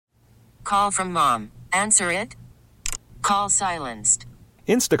Call from mom. Answer it. Call silenced.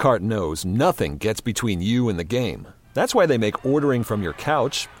 Instacart knows nothing gets between you and the game. That's why they make ordering from your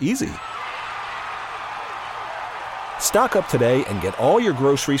couch easy. Stock up today and get all your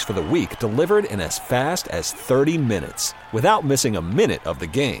groceries for the week delivered in as fast as 30 minutes without missing a minute of the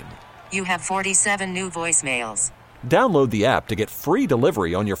game. You have 47 new voicemails. Download the app to get free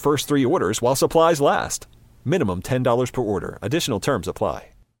delivery on your first 3 orders while supplies last. Minimum $10 per order. Additional terms apply.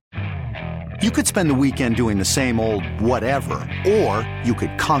 You could spend the weekend doing the same old whatever, or you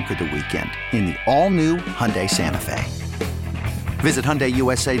could conquer the weekend in the all-new Hyundai Santa Fe. Visit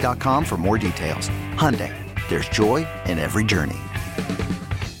HyundaiUSA.com for more details. Hyundai, there's joy in every journey.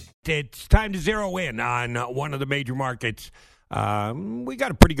 It's time to zero in on one of the major markets. We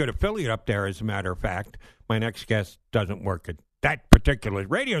got a pretty good affiliate up there, as a matter of fact. My next guest doesn't work at that particular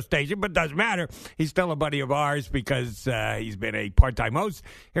radio station, but doesn't matter. He's still a buddy of ours because he's been a part-time host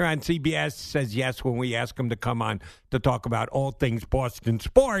here on CBS. Says yes when we ask him to come on to talk about all things Boston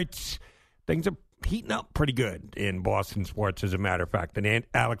sports. Things are heating up pretty good in Boston sports, as a matter of fact. And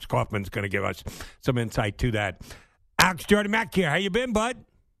Alex Kaufman's going to give us some insight to that. Alex, Jody Mack here. How you been, bud?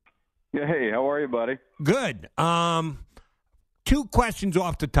 Yeah, hey, how are you, buddy? Good. 2 questions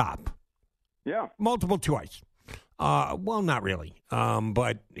off the top. Yeah. Multiple choice. Well, not really.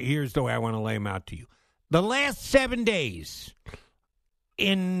 But here's the way I want to lay them out to you. The last 7 days,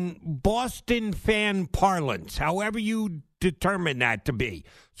 in Boston fan parlance, however you determine that to be,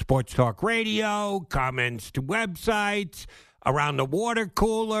 sports talk radio, comments to websites, around the water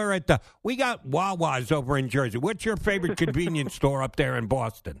cooler, we got Wawa's over in Jersey. What's your favorite convenience store up there in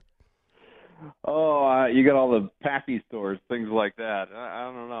Boston? Oh, you got all the Pappy stores, things like that.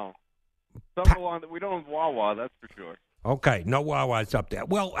 I don't know. We don't have Wawa, that's for sure. Okay, no Wawa's up there.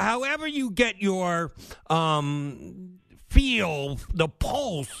 Well, however you get your feel, the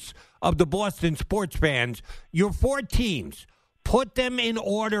pulse of the Boston sports fans, your 4 teams, put them in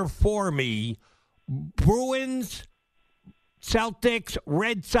order for me. Bruins, Celtics,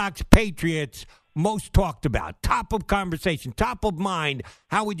 Red Sox, Patriots, most talked about. Top of conversation, top of mind.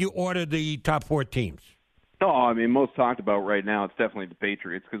 How would you order the top 4 teams? No, I mean, most talked about right now, it's definitely the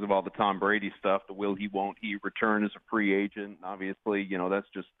Patriots because of all the Tom Brady stuff, the will he, won't he return as a free agent. Obviously, that's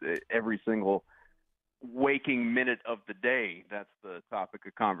just every single waking minute of the day. That's the topic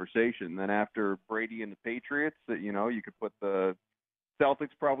of conversation. Then after Brady and the Patriots, you could put the Celtics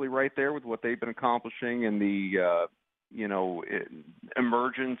probably right there with what they've been accomplishing and the,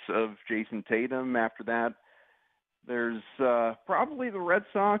 emergence of Jason Tatum. After that, there's probably the Red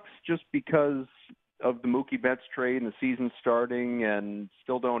Sox just because of the Mookie Betts trade and the season starting and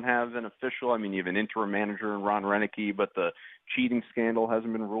still don't have an official. I mean, you have an interim manager in Ron Renneke, but the cheating scandal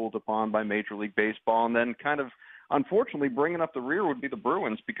hasn't been ruled upon by Major League Baseball. And then kind of, unfortunately, bringing up the rear would be the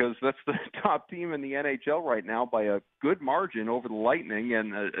Bruins because that's the top team in the NHL right now by a good margin over the Lightning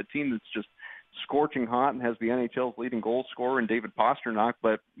and a team that's just scorching hot and has the NHL's leading goal scorer in David Pastrnak.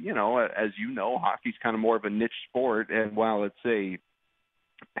 But, as you know, hockey's kind of more of a niche sport. And while it's a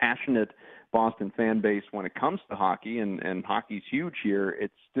passionate Boston fan base when it comes to hockey, and hockey's huge here,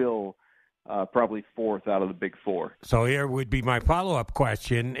 it's still probably 4th out of the big 4. So here would be my follow-up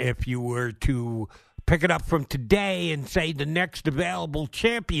question. If you were to pick it up from today and say the next available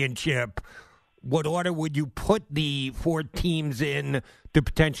championship, what order would you put the 4 teams in to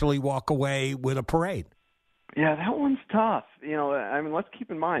potentially walk away with a parade? Yeah, that one's tough. Let's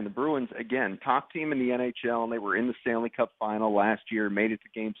keep in mind the Bruins, again, top team in the NHL, and they were in the Stanley Cup final last year, made it to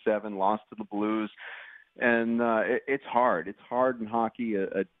Game 7, lost to the Blues. And it's hard. It's hard in hockey,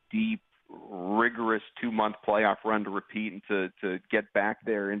 a deep, rigorous 2-month playoff run to repeat and to get back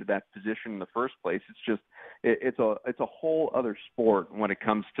there into that position in the first place. It's just it's a whole other sport when it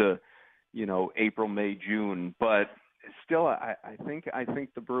comes to, April, May, June. But still, I think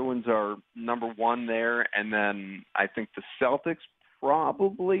the Bruins are number 1 there, and then I think the Celtics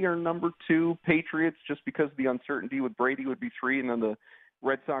probably are number 2. Patriots, just because of the uncertainty with Brady, would be 3, and then the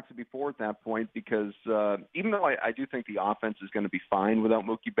Red Sox would be 4 at that point because even though I do think the offense is going to be fine without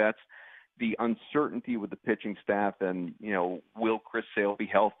Mookie Betts, the uncertainty with the pitching staff and, will Chris Sale be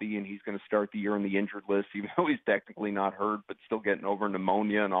healthy and he's going to start the year on the injured list, even though he's technically not hurt but still getting over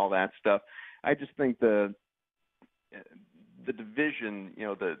pneumonia and all that stuff. I just think the division,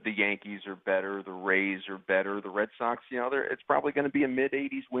 the Yankees are better, the Rays are better, the Red Sox, it's probably going to be a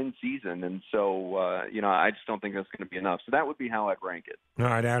mid-80s win season. And so, I just don't think that's going to be enough. So that would be how I'd rank it. All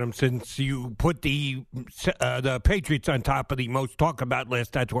right, Adam, since you put the Patriots on top of the most talked about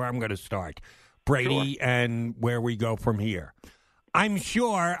list, that's where I'm going to start. Brady, sure. And where we go from here. I'm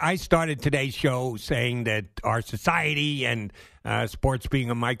sure I started today's show saying that our society and sports being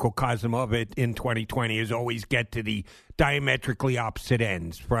a microcosm of it in 2020 is always get to the diametrically opposite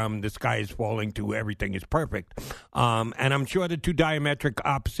ends, from the sky is falling to everything is perfect. And I'm sure the two diametric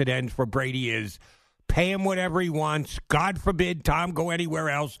opposite ends for Brady is pay him whatever he wants. God forbid Tom go anywhere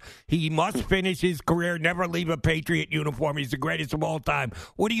else. He must finish his career, never leave a Patriot uniform. He's the greatest of all time.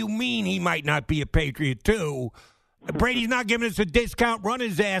 What do you mean he might not be a Patriot too? Brady's not giving us a discount. Run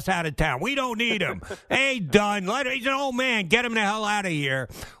his ass out of town. We don't need him. Hey, done. He's an old man. Get him the hell out of here.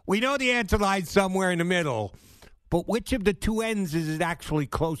 We know the answer lies somewhere in the middle. But which of the two ends is it actually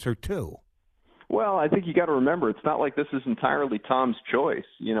closer to? Well, I think you got to remember, it's not like this is entirely Tom's choice.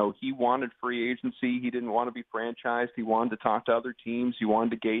 You know, he wanted free agency. He didn't want to be franchised. He wanted to talk to other teams. He wanted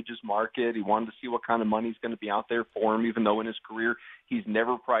to gauge his market. He wanted to see what kind of money is going to be out there for him, even though in his career he's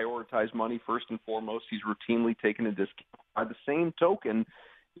never prioritized money first and foremost. He's routinely taken a discount. By the same token,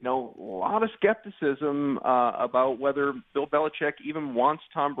 you know, a lot of skepticism about whether Bill Belichick even wants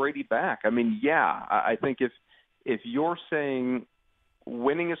Tom Brady back. I mean, yeah, I think if you're saying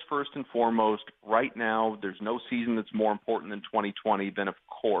winning is first and foremost right now, there's no season that's more important than 2020, then of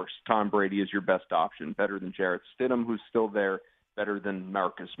course Tom Brady is your best option, better than Jarrett Stidham, who's still there, better than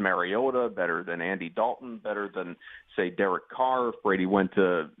Marcus Mariota, better than Andy Dalton, better than, say, Derek Carr if Brady went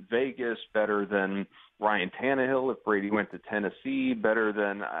to Vegas, better than Ryan Tannehill if Brady went to Tennessee, better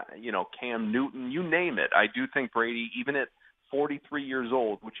than, Cam Newton, you name it. I do think Brady, even at 43 years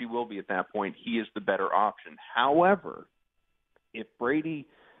old, which he will be at that point, he is the better option. However, if Brady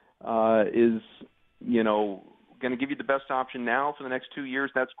is, going to give you the best option now for the next 2 years,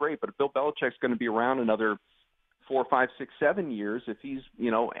 that's great. But if Bill Belichick's going to be around another 4, 5, 6, 7 years, if he's,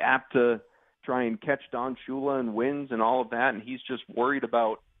 apt to try and catch Don Shula and wins and all of that, and he's just worried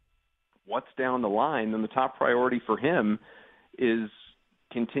about what's down the line, then the top priority for him is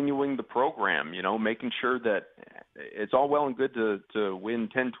continuing the program, making sure that it's all well and good to win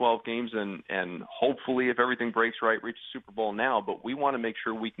 10, 12 games and hopefully, if everything breaks right, reach the Super Bowl now. But we want to make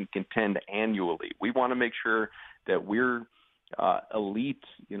sure we can contend annually. We want to make sure that we're elite,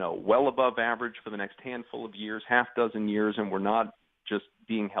 well above average for the next handful of years, half dozen years, and we're not just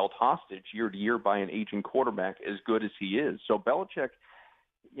being held hostage year to year by an aging quarterback as good as he is. So Belichick,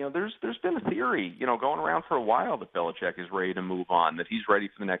 there's been a theory, going around for a while that Belichick is ready to move on, that he's ready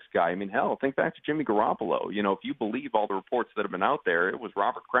for the next guy. I mean, hell, think back to Jimmy Garoppolo. If you believe all the reports that have been out there, it was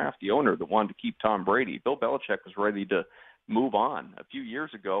Robert Kraft, the owner, that wanted to keep Tom Brady. Bill Belichick was ready to move on a few years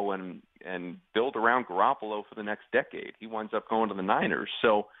ago and build around Garoppolo for the next decade. He winds up going to the Niners.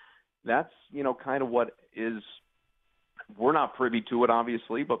 So that's, kind of what is – we're not privy to it,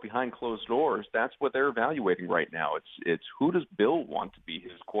 obviously, but behind closed doors, that's what they're evaluating right now. It's who does Bill want to be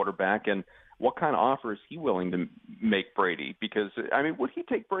his quarterback, and what kind of offer is he willing to make Brady? Because, I mean, would he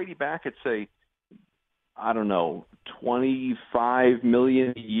take Brady back at, say, I don't know, $25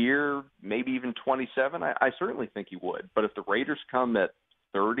 million a year, maybe even $27? I certainly think he would. But if the Raiders come at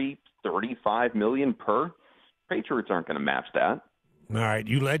 $30, $35 million per, Patriots aren't going to match that. All right,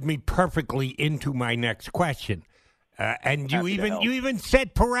 you led me perfectly into my next question. And you even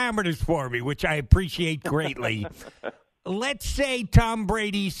set parameters for me, which I appreciate greatly. Let's say Tom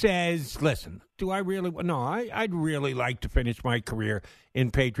Brady says, listen, I'd really like to finish my career in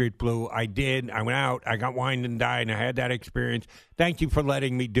Patriot Blue. I did. I went out. I got wine and dined. I had that experience. Thank you for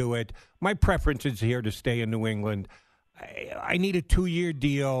letting me do it. My preference is here to stay in New England. I need a 2-year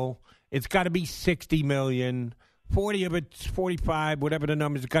deal. It's got to be $60 million. 40 of it's 45, whatever the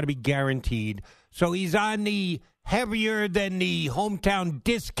number is, it's got to be guaranteed. So he's on the heavier than the hometown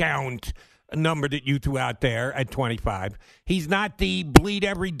discount number that you threw out there at 25. He's not the bleed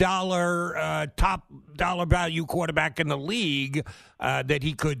every dollar, top dollar value quarterback in the league that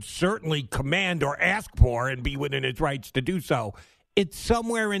he could certainly command or ask for and be within his rights to do so. It's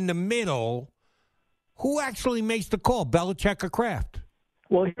somewhere in the middle. Who actually makes the call, Belichick or Kraft?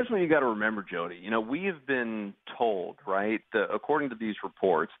 Well, here's what you got to remember, Jody. We have been told, right, according to these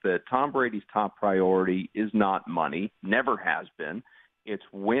reports, that Tom Brady's top priority is not money, never has been. It's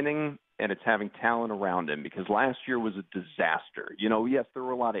winning, and it's having talent around him, because last year was a disaster. Yes, there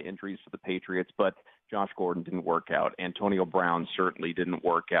were a lot of injuries for the Patriots, but Josh Gordon didn't work out. Antonio Brown certainly didn't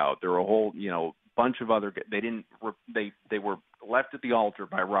work out. There were a whole, bunch of other – they were left at the altar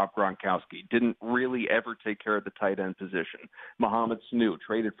by Rob Gronkowski, didn't really ever take care of the tight end position. Mohamed Sanu,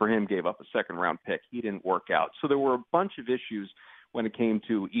 traded for him, gave up a second-round pick. He didn't work out. So there were a bunch of issues when it came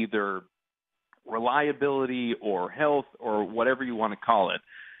to either reliability or health or whatever you want to call it.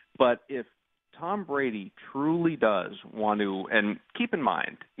 But if Tom Brady truly does want to, and keep in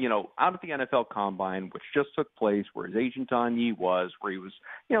mind, out at the NFL Combine, which just took place, where his agent on Ye was, where he was,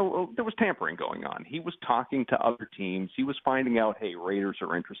 there was tampering going on. He was talking to other teams. He was finding out, hey, Raiders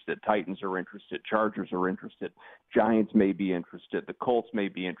are interested, Titans are interested, Chargers are interested, Giants may be interested, the Colts may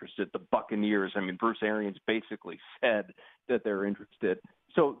be interested, the Buccaneers. I mean, Bruce Arians basically said that they're interested.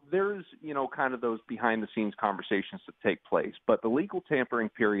 So there's, kind of those behind-the-scenes conversations that take place. But the legal tampering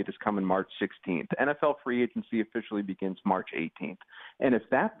period is coming March 16th. NFL free agency officially begins March 18th. And if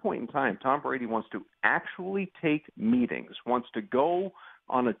that point in time, Tom Brady wants to actually take meetings, wants to go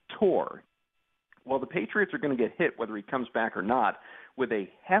on a tour, well, the Patriots are going to get hit, whether he comes back or not, with a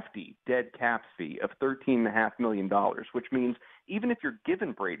hefty dead cap fee of $13.5 million, which means even if you're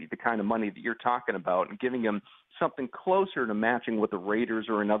giving Brady the kind of money that you're talking about and giving him something closer to matching what the Raiders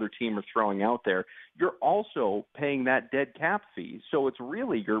or another team are throwing out there, you're also paying that dead cap fee. So it's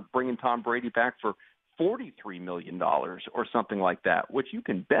really you're bringing Tom Brady back for $43 million or something like that, which you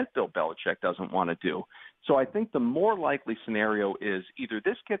can bet Bill Belichick doesn't want to do. So I think the more likely scenario is either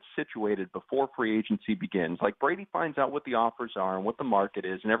this gets situated before free agency begins, like Brady finds out what the offers are and what the market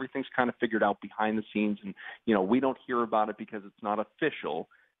is, and everything's kind of figured out behind the scenes, and we don't hear about it because it's not official,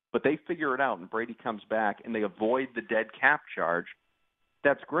 but they figure it out and Brady comes back and they avoid the dead cap charge.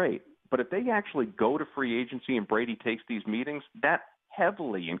 That's great. But if they actually go to free agency and Brady takes these meetings, that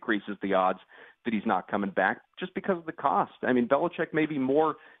heavily increases the odds that he's not coming back just because of the cost. I mean, Belichick may be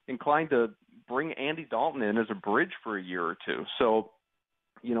more inclined to bring Andy Dalton in as a bridge for a year or two. So,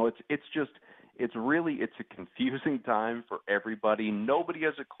 it's a confusing time for everybody. Nobody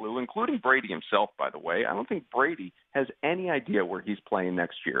has a clue, including Brady himself, by the way. I don't think Brady has any idea where he's playing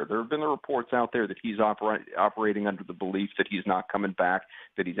next year. There have been the reports out there that he's operating under the belief that he's not coming back,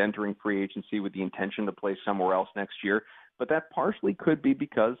 that he's entering free agency with the intention to play somewhere else next year. But that partially could be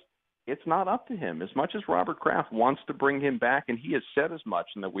because it's not up to him. As much as Robert Kraft wants to bring him back, and he has said as much,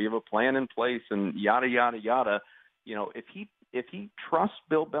 and that we have a plan in place and yada, yada, yada, if he trusts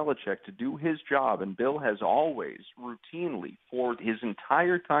Bill Belichick to do his job, and Bill has always routinely for his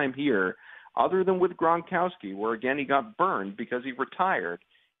entire time here, other than with Gronkowski, where again he got burned because he retired,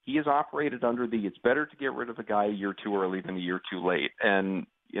 he has operated under the it's better to get rid of a guy a year too early than a year too late. And,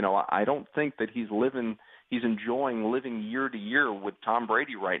 I don't think that he's enjoying living year to year with Tom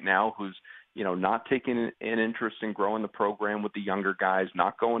Brady right now, who's, not taking an interest in growing the program with the younger guys,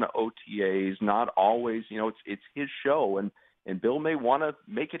 not going to OTAs, not always, it's his show. And Bill may want to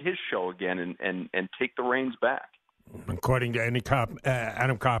make it his show again and take the reins back. According to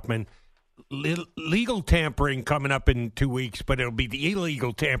Adam Kaufman, legal tampering coming up in 2 weeks, but it'll be the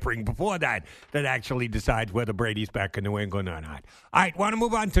illegal tampering before that actually decides whether Brady's back in New England or not. All right, want to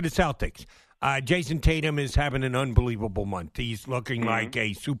move on to the Celtics. Jason Tatum is having an unbelievable month. He's looking like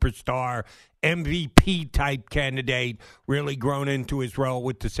a superstar, MVP-type candidate, really grown into his role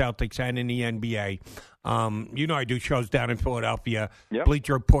with the Celtics and in the NBA. I do shows down in Philadelphia. Yep.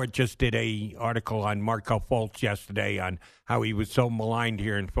 Bleacher Report just did a article on Markelle Fultz yesterday on how he was so maligned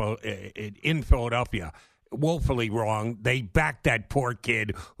here in Philadelphia. Woefully wrong. They backed that poor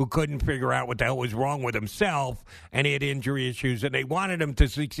kid who couldn't figure out what the hell was wrong with himself, and he had injury issues, and they wanted him to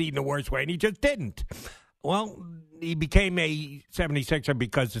succeed in the worst way, and he just didn't. Well, he became a 76er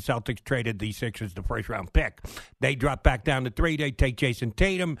because the Celtics traded the Sixers the first-round pick. They dropped back down to 3. They take Jason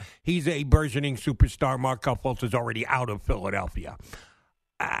Tatum. He's a burgeoning superstar. Markelle Fultz is already out of Philadelphia.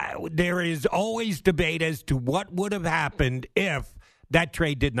 There is always debate as to what would have happened if that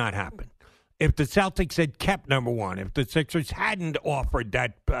trade did not happen. If the Celtics had kept number 1, if the Sixers hadn't offered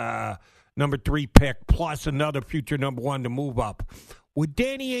that number 3 pick plus another future number 1 to move up, would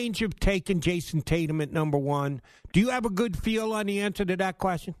Danny Ainge have taken Jason Tatum at number 1? Do you have a good feel on the answer to that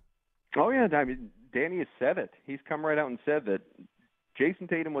question? Oh, yeah. I mean, Danny has said it. He's come right out and said that Jason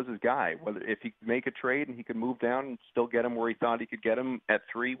Tatum was his guy. Whether if he could make a trade and he could move down and still get him where he thought he could get him at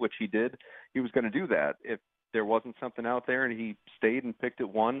 3, which he did, he was going to do that. If there wasn't something out there and he stayed and picked at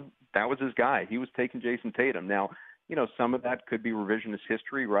 1, that was his guy. He was taking Jason Tatum. Now, some of that could be revisionist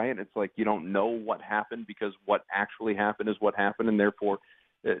history, right? It's like you don't know what happened because what actually happened is what happened, and therefore,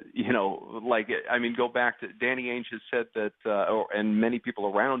 go back to Danny Ainge has said that, and many people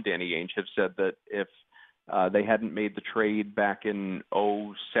around Danny Ainge have said that if they hadn't made the trade back in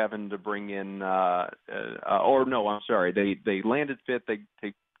 2007 to bring in, they landed 5th.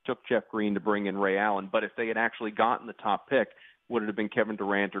 They took Jeff Green to bring in Ray Allen, but if they had actually gotten the top pick, would it have been Kevin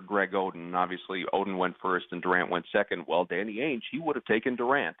Durant or Greg Oden? And obviously, Oden went first and Durant went second. Well, Danny Ainge, he would have taken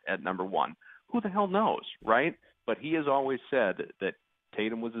Durant at number 1. Who the hell knows, right? But he has always said that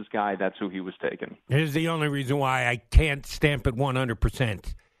Tatum was his guy. That's who he was taking. Here's the only reason why I can't stamp it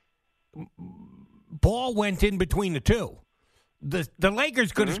 100%. ball went in between the two. The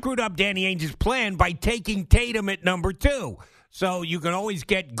Lakers could have screwed up Danny Ainge's plan by taking Tatum at number 2. So you can always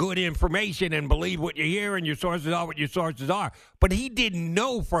get good information and believe what you hear, and your sources are what your sources are. But he didn't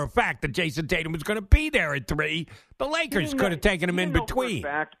know for a fact that Jason Tatum was going to be there at 3. The Lakers could have taken him in between. For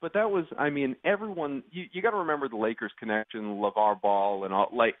a fact, but that was, everyone. You got to remember the Lakers connection, LeVar Ball, and all.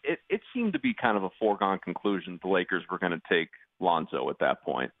 Like it seemed to be kind of a foregone conclusion the Lakers were going to take Lonzo at that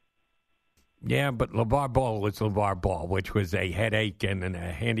point. Yeah, but LeVar Ball was LeVar Ball, which was a headache and a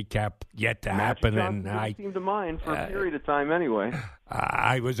handicap yet to happen. And I seemed to mind for a period of time anyway.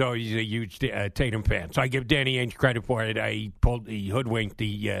 I was always a huge Tatum fan, so I give Danny Ainge credit for it. He hoodwinked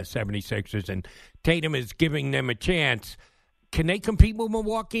the 76ers, and Tatum is giving them a chance. Can they compete with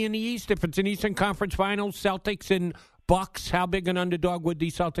Milwaukee in the East if it's an Eastern Conference Finals? Celtics and Bucks, how big an underdog would the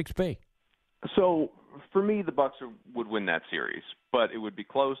Celtics be? So for me, the Bucks would win that series, but it would be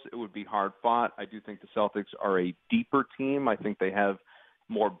close. It would be hard fought. I do think the Celtics are a deeper team. I think they have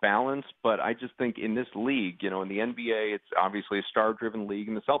more balance, but I just think in this league, in the NBA, it's obviously a star-driven league.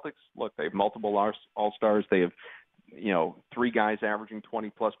 And the Celtics, look, they have multiple all-stars. They have, 3 guys averaging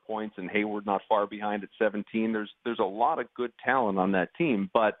 20-plus points, and Hayward not far behind at 17. There's a lot of good talent on that team,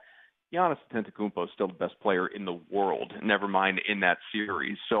 but Giannis Antetokounmpo is still the best player in the world, never mind in that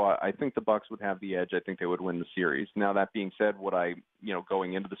series. So I think the Bucks would have the edge. I think they would win the series. Now, that being said, would I,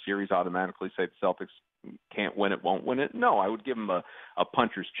 going into the series automatically say the Celtics can't win it, won't win it? No, I would give them a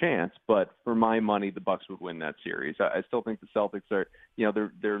puncher's chance. But for my money, the Bucks would win that series. I still think the Celtics are,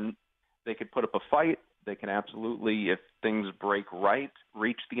 they could put up a fight. They can absolutely, if things break right,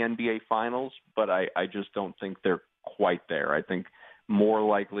 reach the NBA Finals. But I just don't think they're quite there. I think more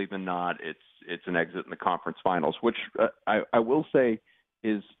likely than not, it's an exit in the conference finals, which I will say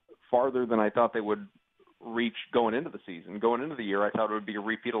is farther than I thought they would reach going into the season. Going into the year, I thought it would be a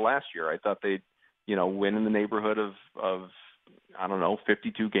repeat of last year. I thought they'd, win in the neighborhood of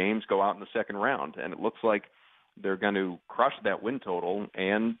 52 games, go out in the second round. And it looks like they're going to crush that win total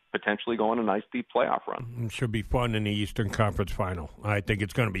and potentially go on a nice deep playoff run. It should be fun in the Eastern Conference Final. I think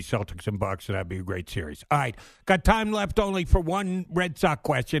it's going to be Celtics and Bucks, and that'd be a great series. All right, got time left only for one Red Sox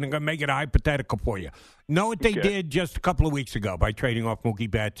question. I'm going to make it a hypothetical for you. Know what they did just a couple of weeks ago by trading off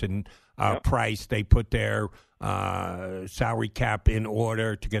Mookie Betts and Price? They put their salary cap in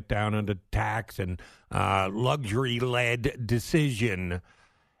order to get down under tax and luxury-led decision.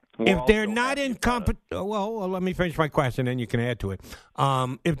 If they're not in competition, well, let me finish my question, and you can add to it.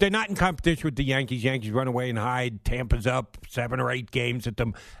 If they're not in competition with the Yankees run away and hide. Tampa's up 7 or 8 games at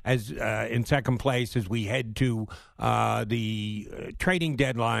them as in second place as we head to the trading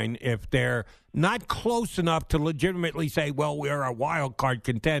deadline. If they're not close enough to legitimately say, well, we're a wild card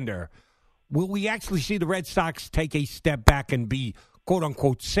contender, will we actually see the Red Sox take a step back and be quote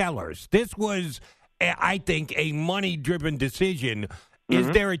unquote sellers? This was, I think, a money-driven decision. Is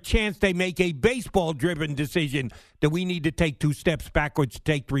there a chance they make a baseball-driven decision that we need to take 2 steps backwards,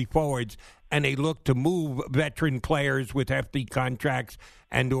 take 3 forwards, and they look to move veteran players with hefty contracts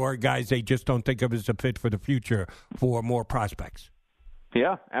and or guys they just don't think of as a fit for the future for more prospects?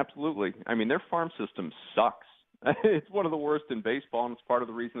 Yeah, absolutely. I mean, their farm system sucks. It's one of the worst in baseball, and it's part of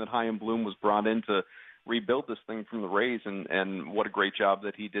the reason that Chaim Bloom was brought in to rebuild this thing from the Rays, and what a great job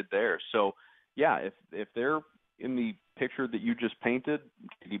that he did there. So, yeah, if they're in the picture that you just painted,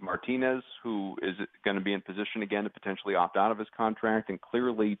 JD Martinez, who is going to be in position again to potentially opt out of his contract, and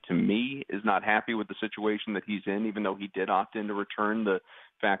clearly, to me, is not happy with the situation that he's in, even though he did opt in to return. The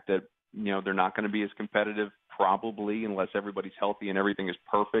fact that, they're not going to be as competitive probably unless everybody's healthy and everything is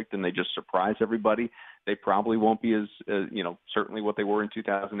perfect and they just surprise everybody. They probably won't be as certainly what they were in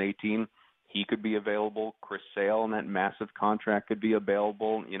 2018. He could be available. Chris Sale and that massive contract could be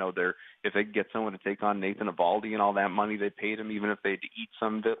available. If they could get someone to take on Nathan Eovaldi and all that money they paid him, even if they had to eat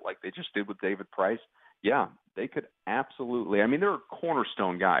some of it like they just did with David Price, yeah, they could absolutely. I mean, they're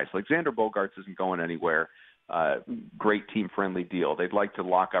cornerstone guys. Like Xander Bogaerts isn't going anywhere. Great team-friendly deal. They'd like to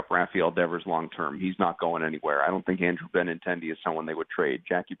lock up Rafael Devers long-term. He's not going anywhere. I don't think Andrew Benintendi is someone they would trade.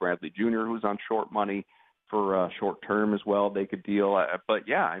 Jackie Bradley Jr., who's on short money for short-term as well, they could deal. But,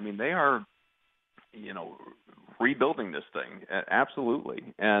 yeah, I mean, they are – rebuilding this thing. Absolutely.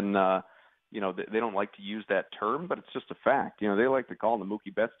 And, they don't like to use that term, but it's just a fact. They like to call the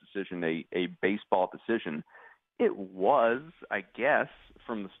Mookie Betts decision a baseball decision. It was, I guess,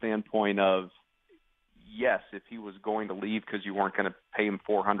 from the standpoint of, yes, if he was going to leave because you weren't going to pay him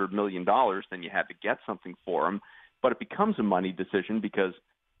 $400 million, then you had to get something for him. But it becomes a money decision because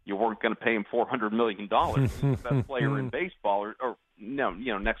you weren't going to pay him $400 million. He's the best player in baseball, or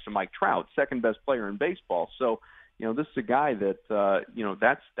next to Mike Trout, second best player in baseball. So, this is a guy that,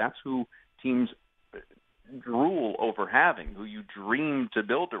 that's who teams drool over having, who you dream to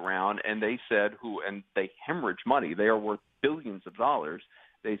build around, and they said and they hemorrhage money. They are worth billions of dollars.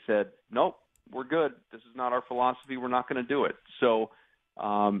 They said, nope, we're good. This is not our philosophy. We're not going to do it. So,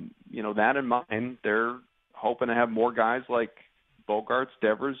 that in mind, they're hoping to have more guys like Bogarts,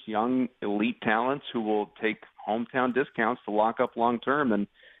 Devers, young elite talents who will take hometown discounts to lock up long term and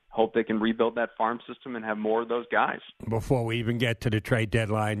hope they can rebuild that farm system and have more of those guys. Before we even get to the trade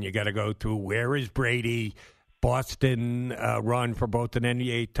deadline, you got to go through where is Brady. Boston run for both an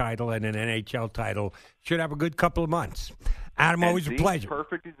NBA title and an NHL title. Should have a good couple of months. Adam, always a pleasure.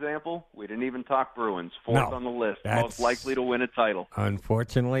 Perfect example. We didn't even talk Bruins. Fourth on the list. Most likely to win a title.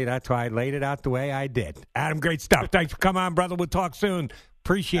 Unfortunately, that's why I laid it out the way I did. Adam, great stuff. Thanks for coming on, brother. We'll talk soon.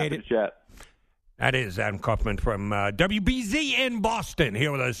 Appreciate it. Chat. That is Adam Kaufman from WBZ in Boston,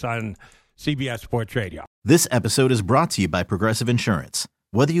 here with us on CBS Sports Radio. This episode is brought to you by Progressive Insurance.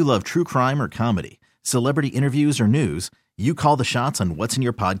 Whether you love true crime or comedy, celebrity interviews or news, you call the shots on what's in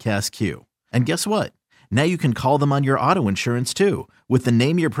your podcast queue. And guess what? Now you can call them on your auto insurance too with the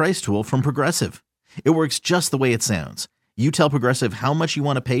Name Your Price tool from Progressive. It works just the way it sounds. You tell Progressive how much you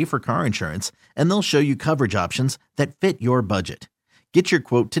want to pay for car insurance, and they'll show you coverage options that fit your budget. Get your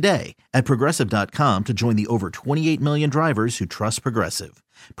quote today at Progressive.com to join the over 28 million drivers who trust Progressive.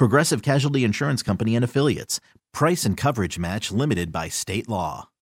 Progressive Casualty Insurance Company and Affiliates. Price and coverage match limited by state law.